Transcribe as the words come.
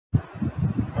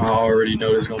I already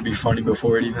know this is gonna be funny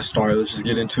before it even starts. Let's just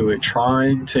get into it.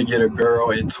 Trying to get a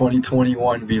girl in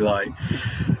 2021 be like,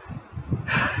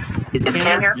 Is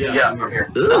Cam here? Yeah, I'm here.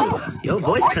 Ooh, your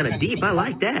voice kind of deep. I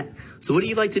like that. So what do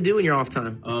you like to do in your off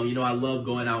time? You know, I love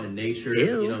going out in nature. Ew.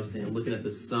 You know what I'm saying? Looking at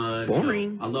the sun.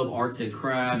 Boring. You know, I love arts and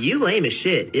crafts. You lame as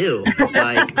shit. Ew.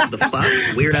 Like, the fuck?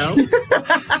 Weirdo?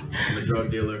 I'm a drug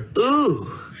dealer.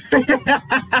 Ooh.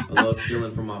 I love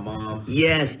stealing from my mom.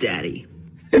 Yes, daddy.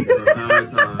 From time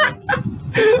to time,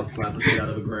 I'll slap the shit out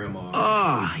of a grandma.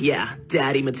 Oh, yeah.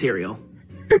 Daddy material.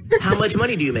 How much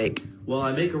money do you make? Well,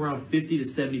 I make around $50,000 to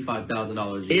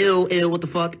 $75,000 a year. Ew, what the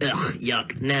fuck? Ugh,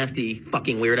 yuck, nasty,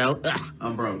 fucking weirdo. Ugh.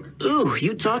 I'm broke. Ooh,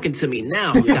 you talking to me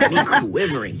now. You got me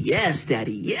quivering. Yes,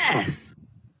 daddy, yes.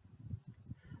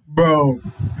 bro,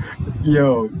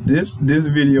 yo, this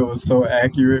video is so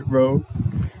accurate, bro.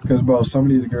 Because, bro, some of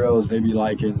these girls, they be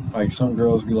liking, like, some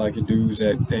girls be liking dudes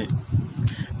that they,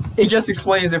 it just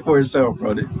explains it for itself,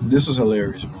 bro. This was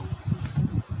hilarious, bro.